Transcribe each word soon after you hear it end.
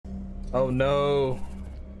Oh no.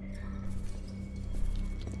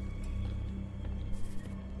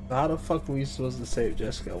 How the fuck were you supposed to save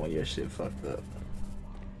Jessica when your shit fucked up?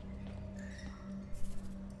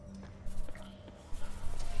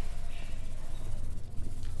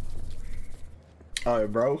 Oh,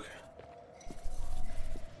 it broke?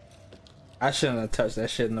 I shouldn't have touched that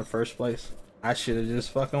shit in the first place. I should have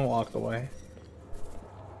just fucking walked away.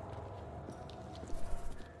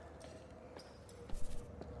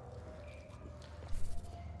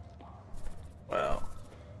 Well.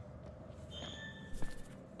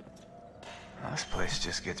 This place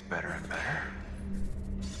just gets better and better.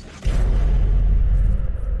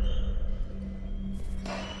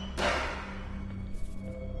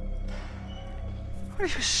 Are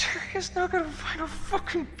you serious? Not gonna find a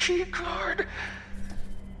fucking key card?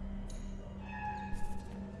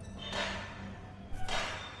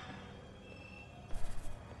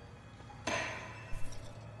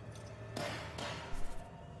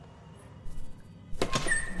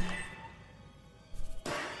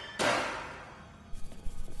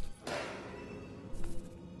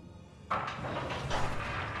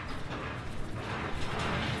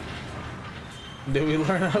 Did we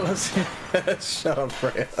learn our lesson? Shut up,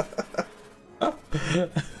 Freya.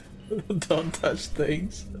 Don't touch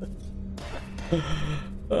things.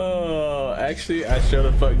 Oh, actually, I sure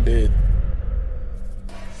the fuck did.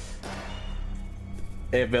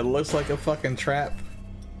 If it looks like a fucking trap,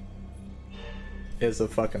 it's a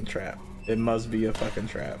fucking trap. It must be a fucking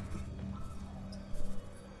trap.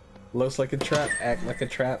 Looks like a trap, act like a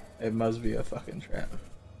trap, it must be a fucking trap.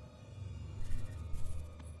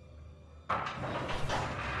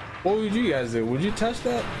 What would you guys do? Would you touch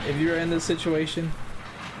that if you were in this situation?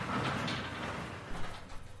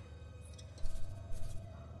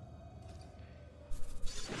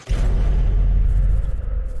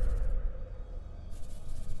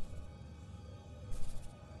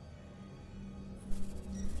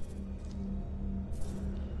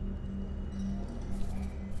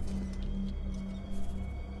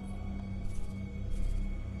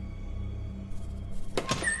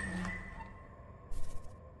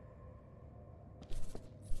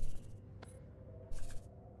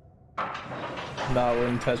 No, I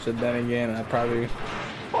wouldn't touch it then again. I probably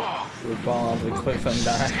would fall off the cliff and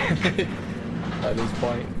die at this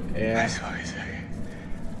point. Yeah.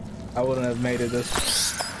 I wouldn't have made it this.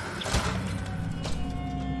 Is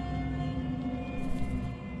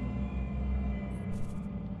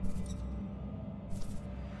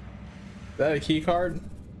that a key card?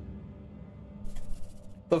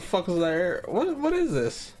 The fuck is that? What is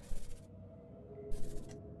this?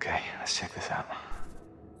 Okay, let's check this out.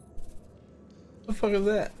 What the fuck is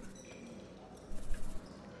that?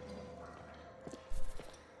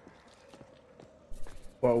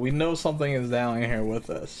 Well, we know something is down here with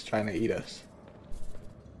us, trying to eat us.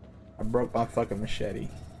 I broke my fucking machete.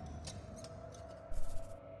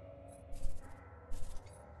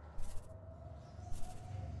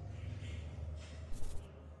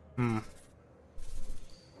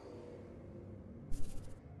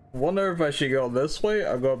 Wonder if I should go this way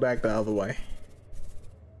or go back the other way.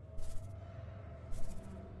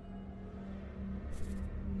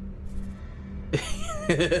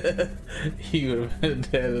 He would have been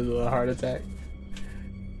dead of a heart attack.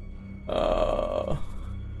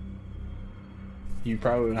 You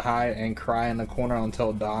probably would hide and cry in the corner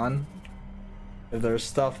until dawn. If there's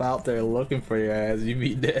stuff out there looking for your ass, you'd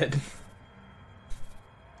be dead.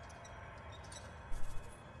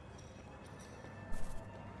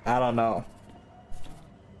 I don't know.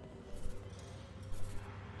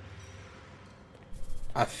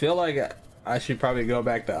 I feel like I should probably go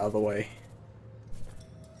back the other way.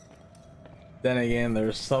 Then again,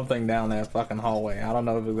 there's something down that fucking hallway. I don't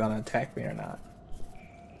know if it's gonna attack me or not.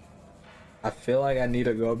 I feel like I need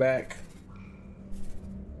to go back.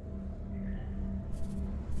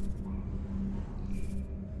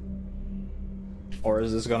 Or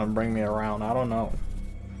is this gonna bring me around? I don't know.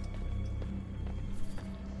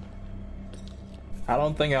 I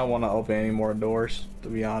don't think I want to open any more doors, to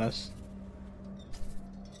be honest.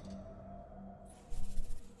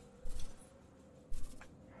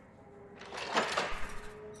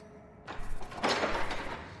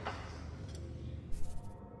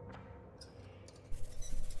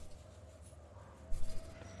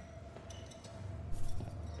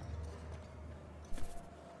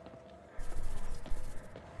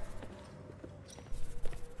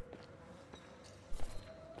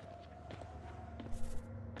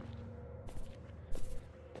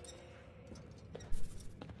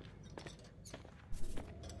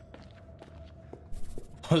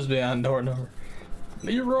 Must be on door number.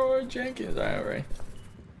 Leroy Jenkins, alright.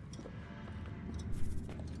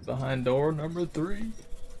 Behind door number 3.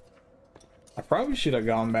 I probably should have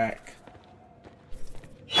gone back.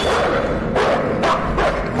 I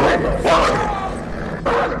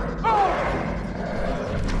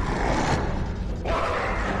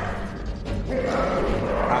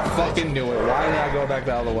fucking knew it. Why did I go back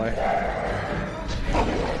the other way?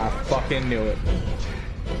 I fucking knew it.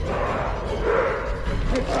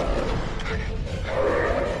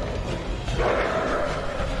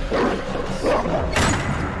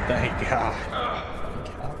 Thank God.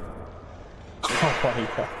 Oh my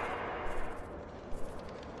God.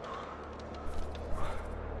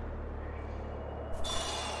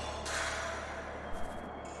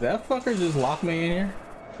 That fucker just locked me in here?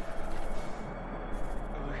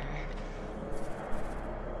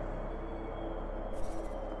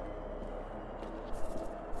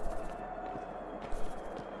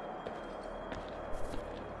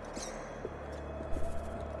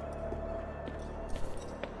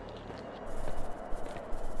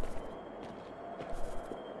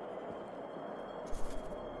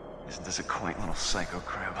 Isn't this a quaint little psycho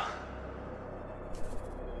crib?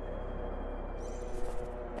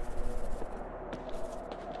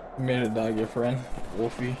 You made it, dog, your friend,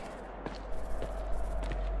 Wolfie.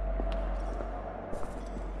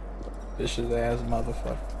 Vicious ass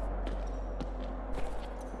motherfucker.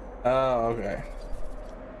 Oh, okay.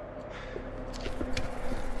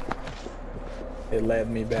 It led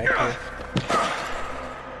me back here.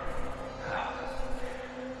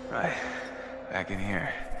 Right, back in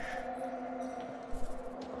here.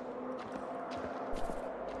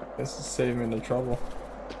 This is saving the trouble.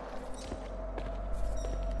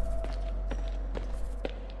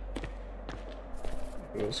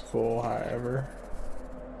 It was cool, however.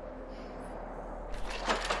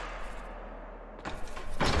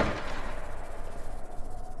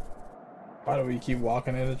 Why do we keep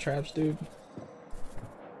walking into traps, dude?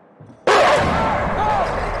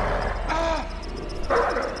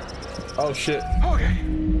 Oh shit. Okay.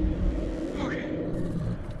 Okay.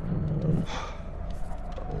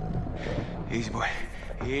 Easy, boy.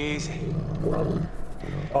 Easy.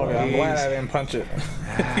 Okay, I'm glad I didn't punch it.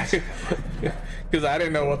 Because I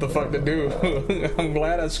didn't know what the fuck to do. I'm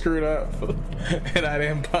glad I screwed up. And I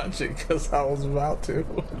didn't punch it because I was about to.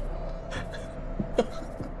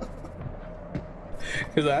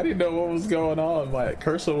 Because I didn't know what was going on. My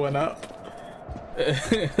cursor went up.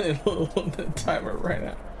 The timer ran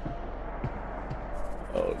out.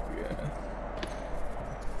 Oh, yeah.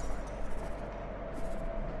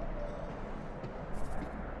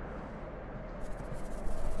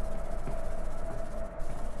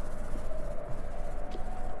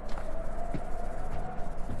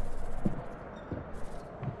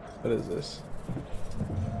 What is this?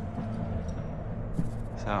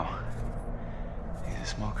 So, he's a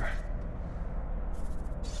smoker.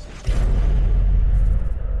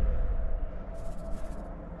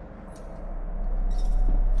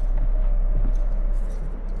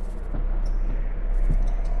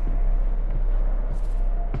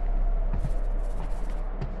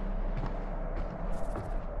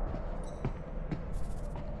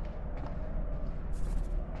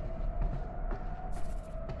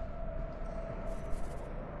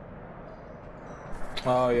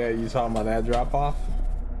 Oh yeah, you talking about that drop off?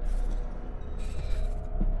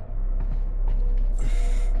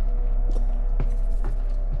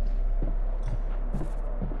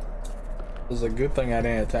 It was a good thing I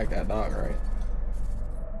didn't attack that dog, right?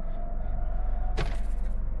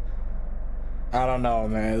 I don't know,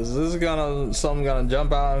 man. Is this something gonna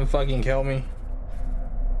jump out and fucking kill me?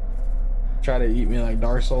 Try to eat me like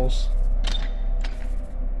Dark Souls?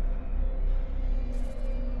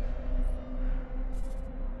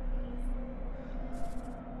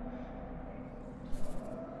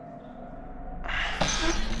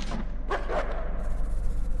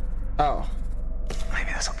 Oh.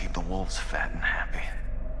 Maybe this will keep the wolves fat and happy.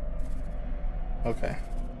 Okay.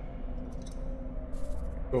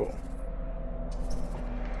 Cool.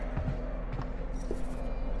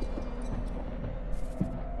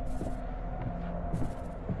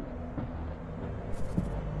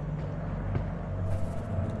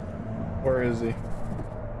 Where is he?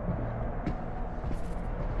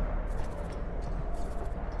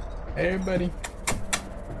 Hey, buddy.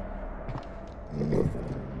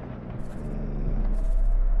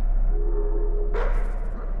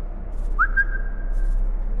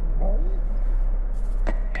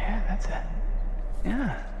 Yeah, that's it.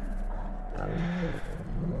 Yeah.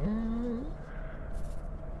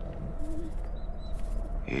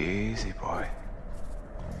 Easy, boy.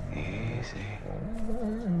 Easy.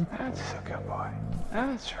 That's a good boy.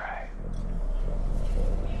 That's right.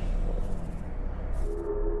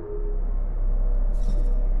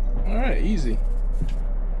 easy.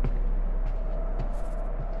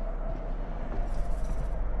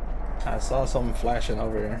 I saw something flashing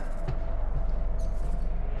over here.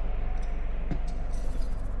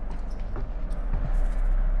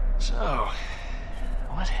 So,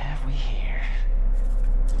 what have we here?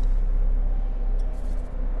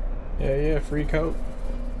 Yeah, free coat.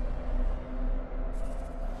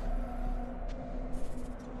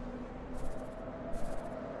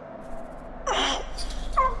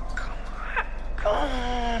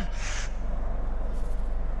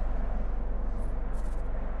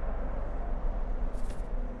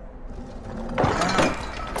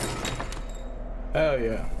 Hell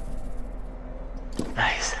yeah.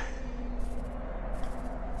 Nice.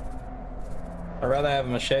 I'd rather have a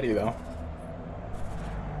machete though.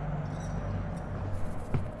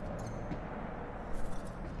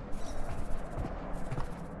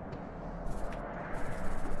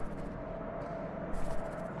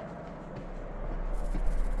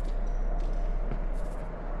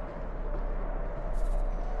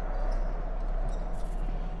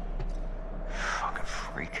 Fucking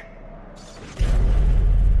freak.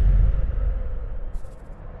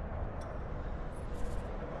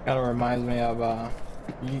 Kind of reminds me of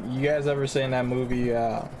you guys ever seen that movie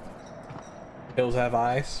Hills Have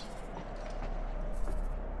Eyes?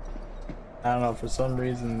 I don't know, for some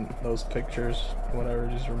reason those pictures, whatever,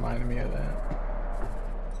 just reminded me of that.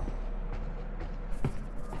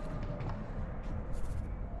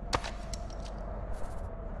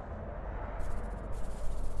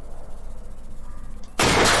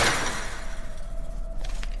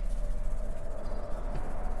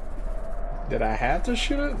 Did I have to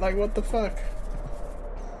shoot it? Like, what the fuck?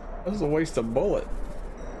 That was a waste of bullet.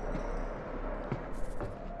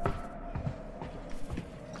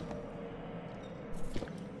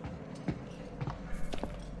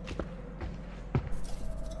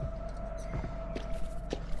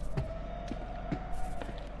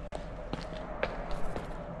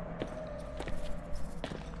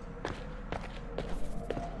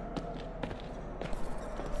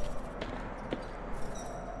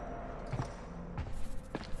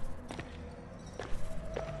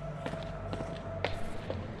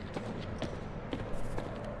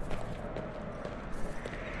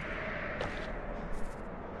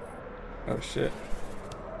 Oh shit.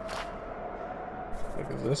 Look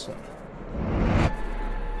at this one.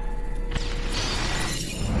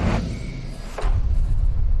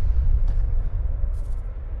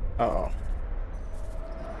 Uh-oh.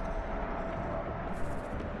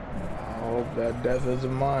 I hope that death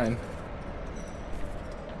isn't mine.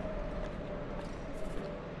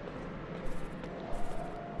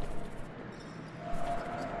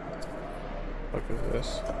 Look at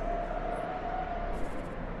this.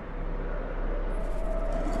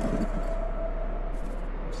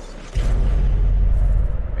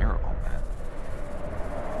 Miracle, man.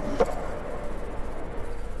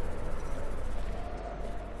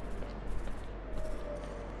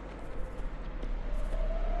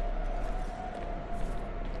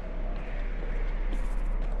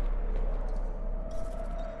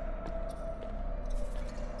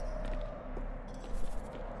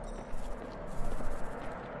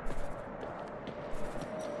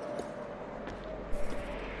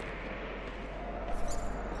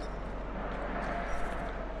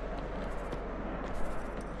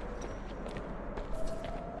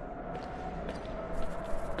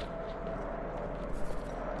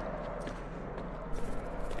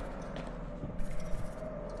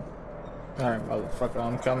 Alright, motherfucker,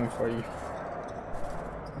 I'm coming for you.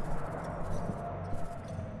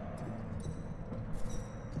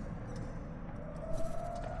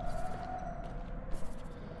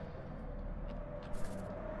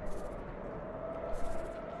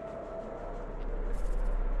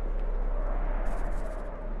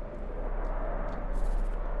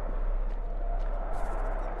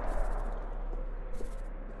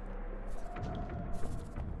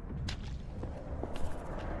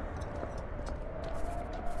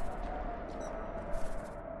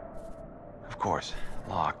 Of course,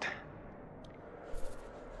 locked.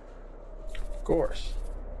 Of course.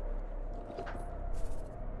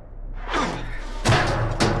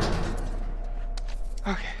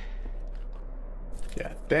 Okay.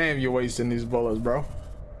 Yeah, damn, you're wasting these bullets, bro.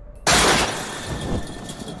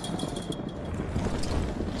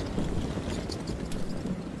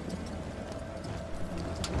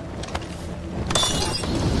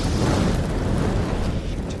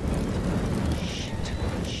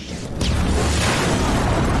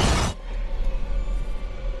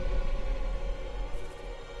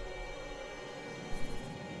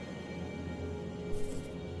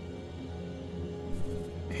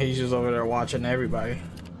 He's just over there watching everybody.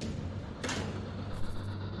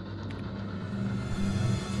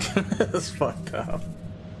 That's fucked up.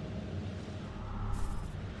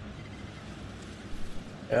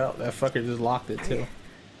 Yeah, that fucker just locked it too. Hey,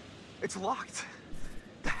 it's locked.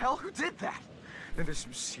 The hell? Who did that? Then there's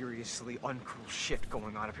some seriously uncool shit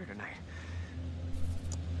going on up here tonight.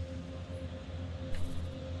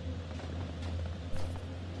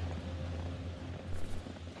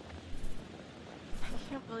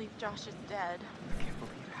 I can't believe Josh is dead. I can't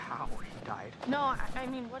believe how he died. No, I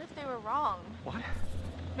mean, what if they were wrong? What?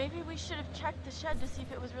 Maybe we should have checked the shed to see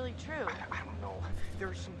if it was really true. I don't know. There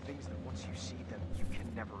are some things that once you see them, you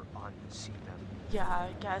can never unsee them. Yeah, I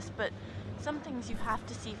guess, but some things you have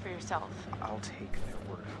to see for yourself. I'll take their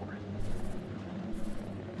word for it.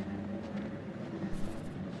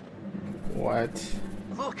 What?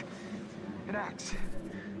 Look! An axe.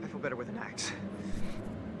 I feel better with an axe.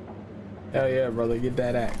 Hell yeah, brother, get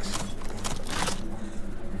that axe.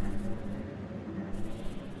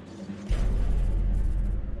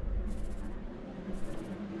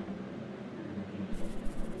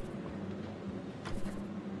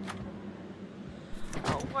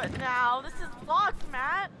 Oh, what now? This is locked,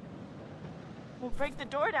 Matt. We'll break the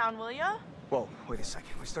door down, will ya? Whoa, wait a second.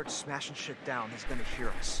 We start smashing shit down, he's gonna hear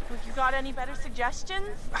us. Well, you got any better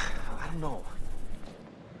suggestions? I don't know.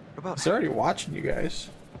 What about... He's already watching you guys.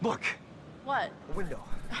 Look! What? A window.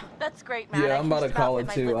 That's great, Matt. Yeah, I I'm can about to just call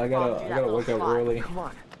about it fit my too. I lip balm gotta through that wake little up slot. early. Come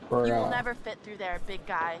on. For, You will never fit through there, big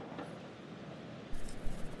guy.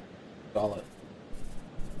 call it.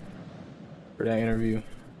 For that interview.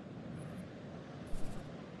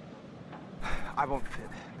 I won't fit,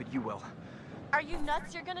 but you will. Are you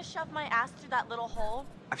nuts? You're gonna shove my ass through that little hole?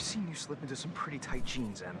 I've seen you slip into some pretty tight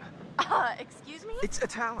jeans, Em. Excuse me? It's a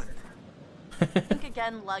talent. Think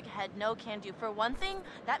again, lughead. No can do. For one thing,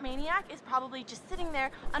 that maniac is probably just sitting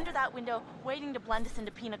there under that window waiting to blend us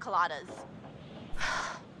into pina coladas.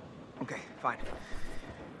 Okay, fine.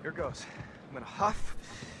 Here goes. I'm gonna huff,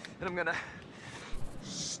 and I'm gonna...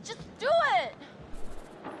 Shh, just do it!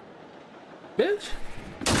 Bitch.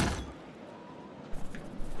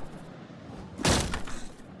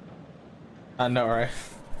 I know, right?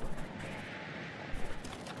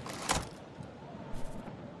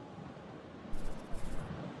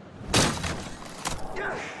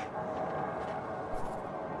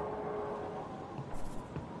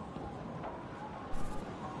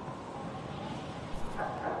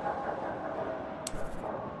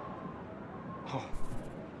 Oh.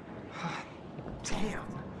 Damn.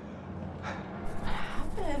 What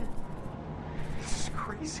happened? This is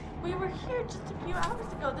crazy. We were here just a few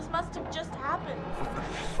hours ago. This must have just happened. What the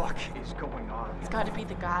fuck is going on? It's got to be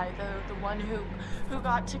the guy, the one who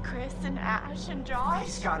got to Chris and Ash and Josh.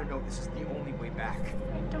 He's gotta know this is the only way back.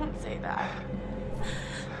 Don't say that.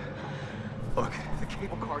 Look, the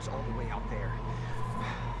cable car's all the way out there.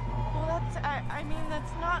 Well, that's, I mean,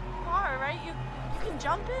 that's not far, right? You can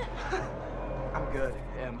jump it? I'm good,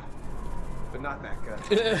 Em. But not that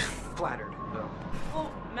good. Flattered, though.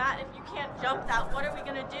 Well, Matt, if you can't jump that, what are we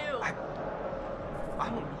gonna do? I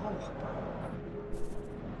don't know.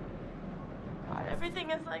 God,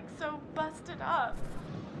 everything is like so busted up.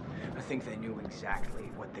 I think they knew exactly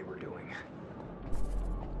what they were doing.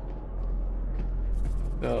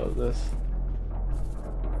 Oh, this.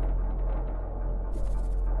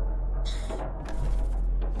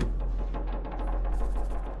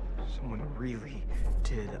 Someone really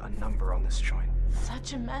did a number on this joint.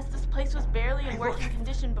 Such a mess. This place was barely in Hey, working look.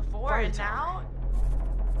 condition before, Fire and tower. now...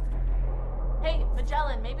 Hey,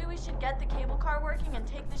 Magellan, maybe we should get the cable car working and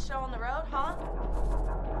take this show on the road, huh?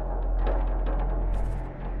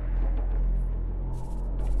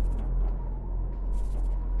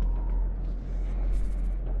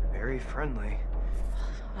 Very friendly.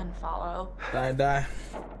 Unfollow. Die.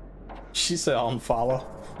 She said unfollow.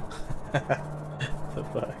 The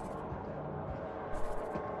fuck?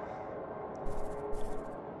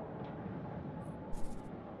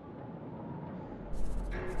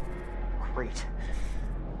 Great.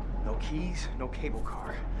 No keys, no cable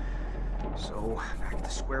car. So, back to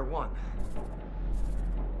square one.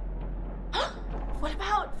 What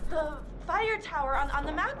about the fire tower on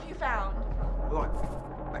the map you found? Look,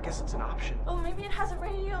 I guess it's an option. Oh, maybe it has a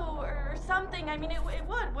radio or something. I mean, it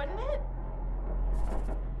would, wouldn't it?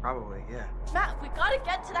 Probably, yeah. Matt, we gotta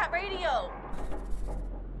get to that radio.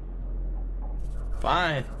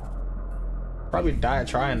 Fine. Probably die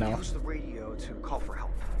trying though. Use the radio to call for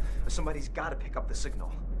help. Somebody's gotta pick up the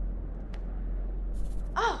signal.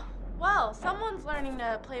 Oh, well, someone's learning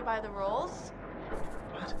to play by the rules.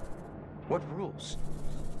 What? What rules?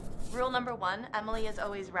 Rule number 1, Emily is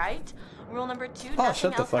always right. Rule number 2, Oh, nothing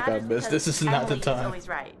shut the else fuck matters up, Biz. because This is not the Emily time. is always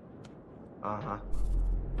right. Uh-huh.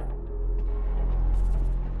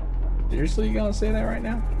 Seriously, you gonna say that right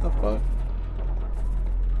now? What the fuck?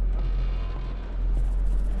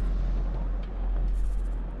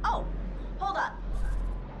 Oh, hold up.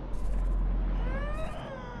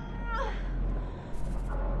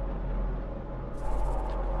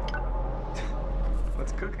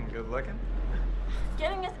 What's cooking? Good looking?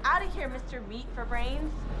 Getting us out of here, Mr. Meat for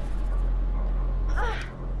Brains.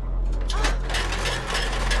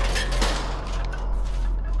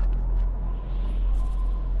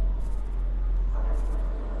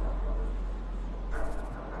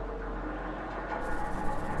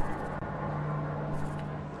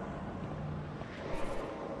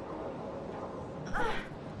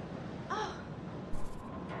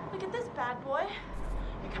 Look at this bad boy.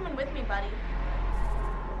 You're coming with me, buddy.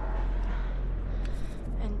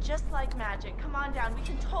 And just like magic, come on down. We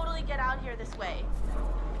can totally get out here this way.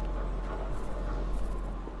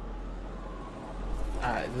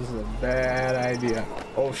 Alright, this is a bad idea.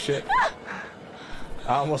 Oh shit.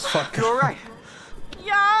 I almost fucked You up. alright?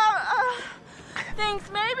 Yeah, thanks.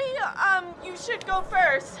 Maybe, you should go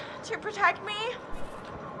first to protect me.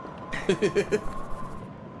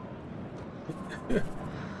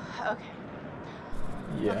 Okay.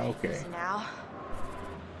 Yeah, okay. Easy now.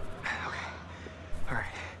 Okay. Alright.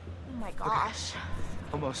 Oh my gosh.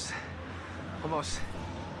 Almost. Almost.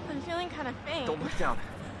 I'm feeling kind of faint. Don't look down.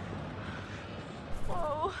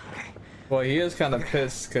 Whoa. Okay. Well, he is kind of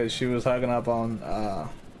pissed because she was hugging up on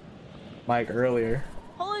Mike earlier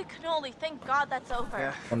Holy cannoli, thank God that's over.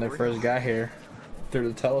 Yeah. when they here we first go. got here through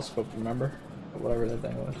the telescope, remember? Or whatever that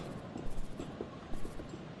thing was.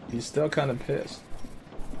 He's still kind of pissed.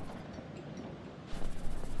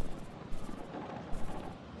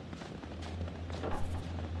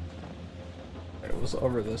 It was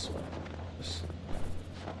over this way. Just-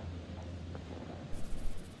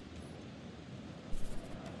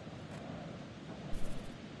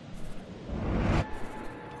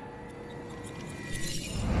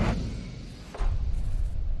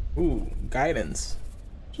 Ooh, guidance.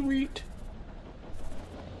 Sweet.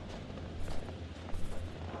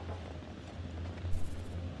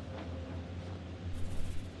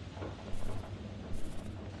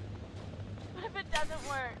 What if it doesn't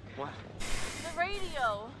work? What? The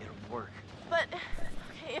radio. It'll work. But,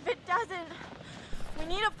 okay, if it doesn't, we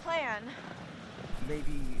need a plan.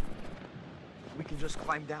 Maybe we can just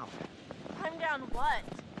climb down Climb down what?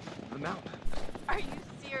 the mountain. Are you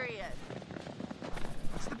serious?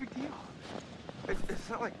 What's the big deal? It's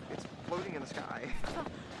not like it's floating in the sky.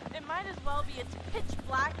 It might as well be. It's pitch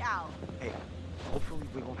black out. Hey, hopefully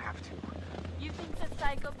we won't have to. You think the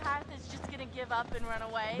psychopath is just gonna give up and run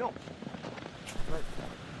away? No. But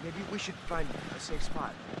maybe we should find a safe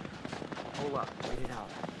spot. Hole up, wait it out.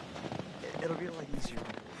 It'll be a lot easier to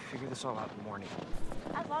figure this all out in the morning.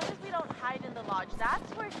 As long as we don't hide in the lodge,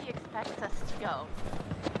 that's where he expects us to go.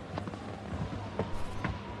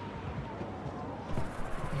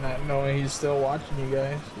 Not knowing he's still watching you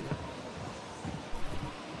guys.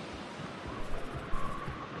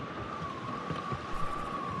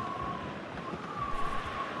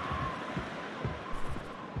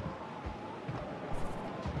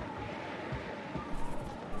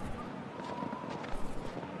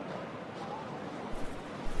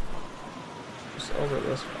 Just over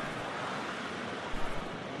this way.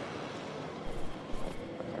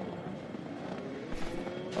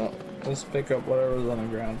 Oh, let's pick up whatever's on the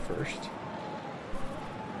ground first.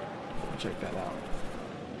 Check that out.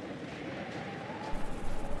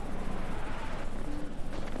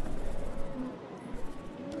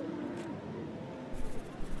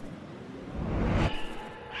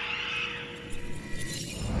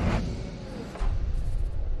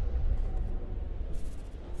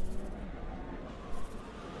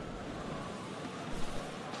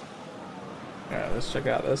 Alright, let's check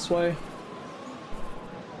out this way.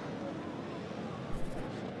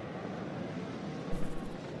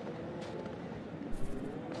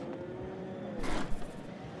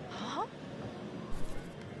 Huh?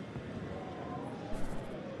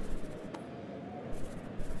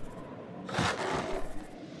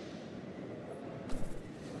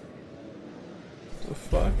 The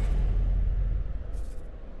fuck?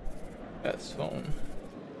 Beth's phone.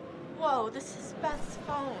 Whoa, this is Beth's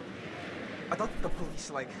phone. I thought the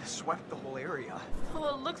police, like, swept the whole area.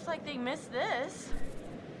 Well, it looks like they missed this.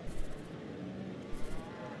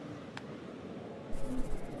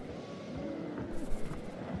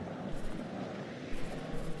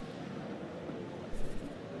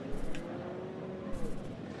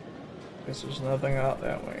 Guess there's nothing out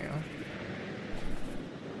that way, huh?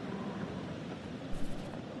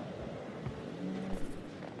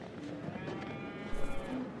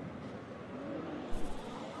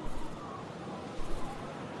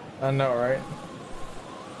 I know, right?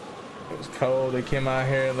 It was cold. They came out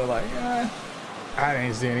here. They're like, I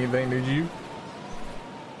didn't see anything. Did you?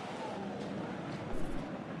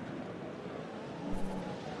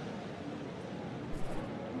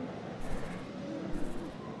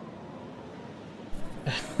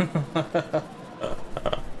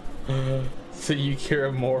 So you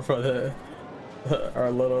care more for our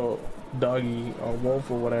little doggy or wolf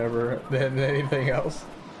or whatever than anything else?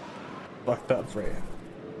 Fucked up for you.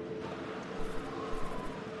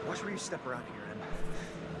 Watch where you step around here, Em.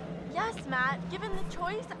 Yes, Matt. Given the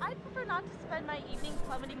choice, I'd prefer not to spend my evening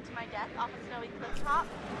plummeting to my death off a snowy cliff top.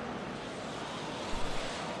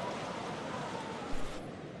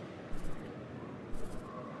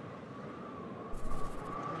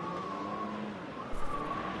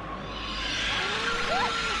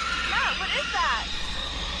 Matt, what is that?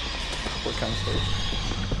 What kind of station?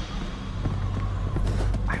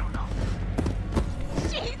 I don't know.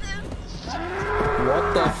 Jesus!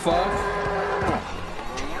 What the fuck?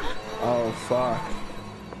 Oh fuck.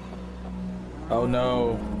 Oh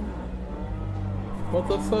no. What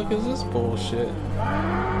the fuck is this bullshit?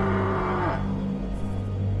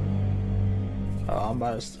 Oh, I'm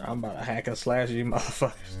about to hack and slash you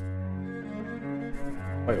motherfuckers.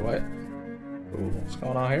 Wait, what? Ooh, what's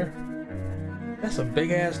going on here? That's a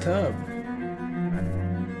big ass tub.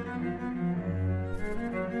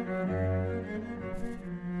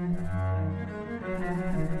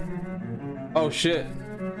 Oh shit.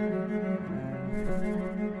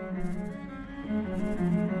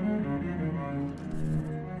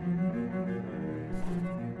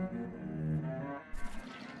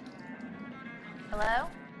 Hello?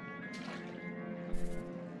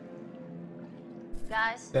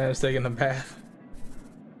 Guys, Dad's taking a bath.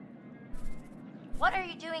 what are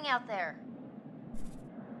you doing out there?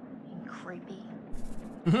 Being creepy.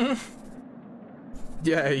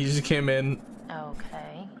 Yeah, he just came in,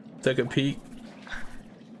 Okay. took a peek,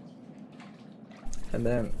 and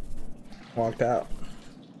then walked out.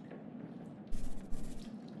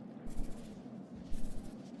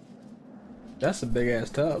 That's a big ass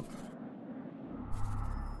tub.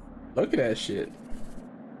 Look at that shit.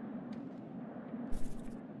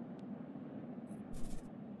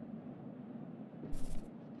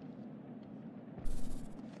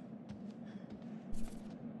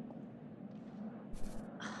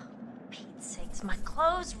 Pete's sakes, my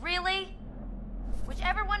clothes, really?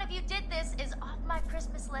 Whichever one of you did this is off my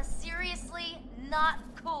Christmas list. Seriously, not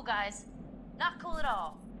cool, guys. Not cool at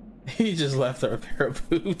all. He just left her a pair of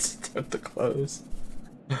boots, took the clothes.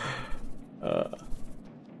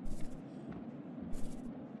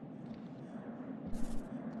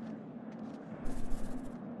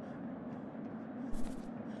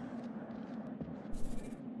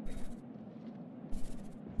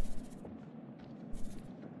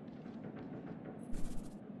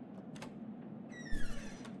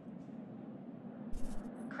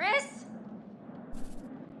 Chris?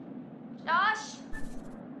 Josh?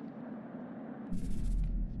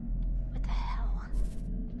 What the hell?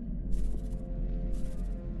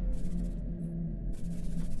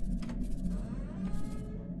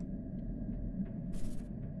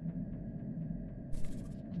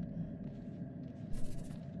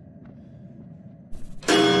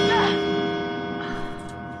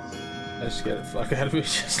 That scared the fuck out of me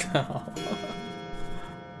just now.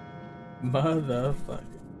 Motherfucker.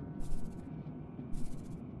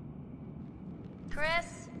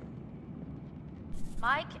 Chris?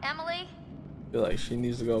 Mike? Emily? Feel like she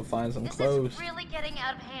needs to go find some This clothes. is really getting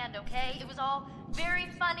out of hand, okay? It was all very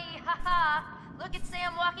funny, haha. Look at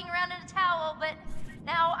Sam walking around in a towel, but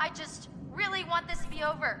now I just really want this to be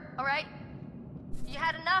over, alright? You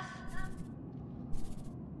had enough?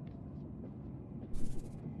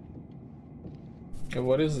 Hey,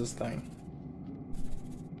 what is this thing?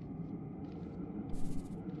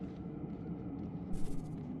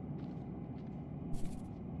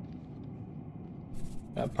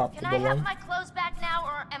 I popped the Can I have balloon. my clothes back now,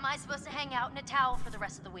 or am I supposed to hang out in a towel for the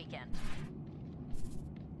rest of the weekend?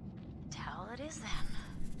 Towel it is then.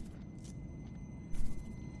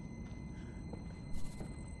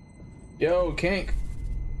 Yo, Kink.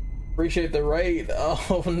 Appreciate the raid.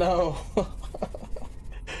 Oh no.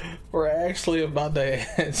 We're actually about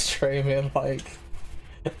to end stream in like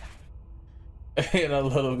in a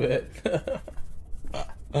little bit.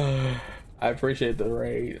 I appreciate the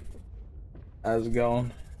raid. How's it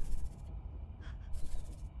going?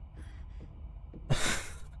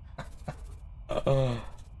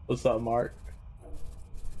 What's up, Mark?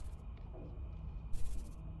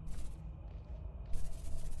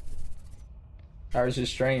 How was your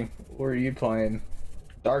stream? What are you playing?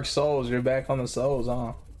 Dark Souls, you're back on the Souls,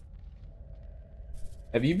 huh?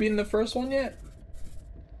 Have you beaten the first one yet?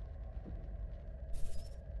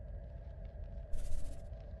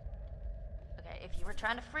 Okay, if you were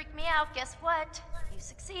trying to freak me out, guess what? You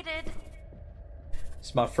succeeded.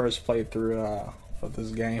 It's my first playthrough of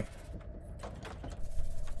this game.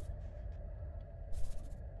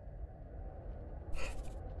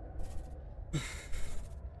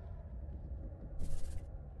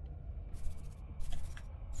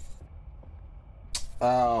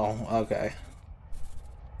 Oh, okay.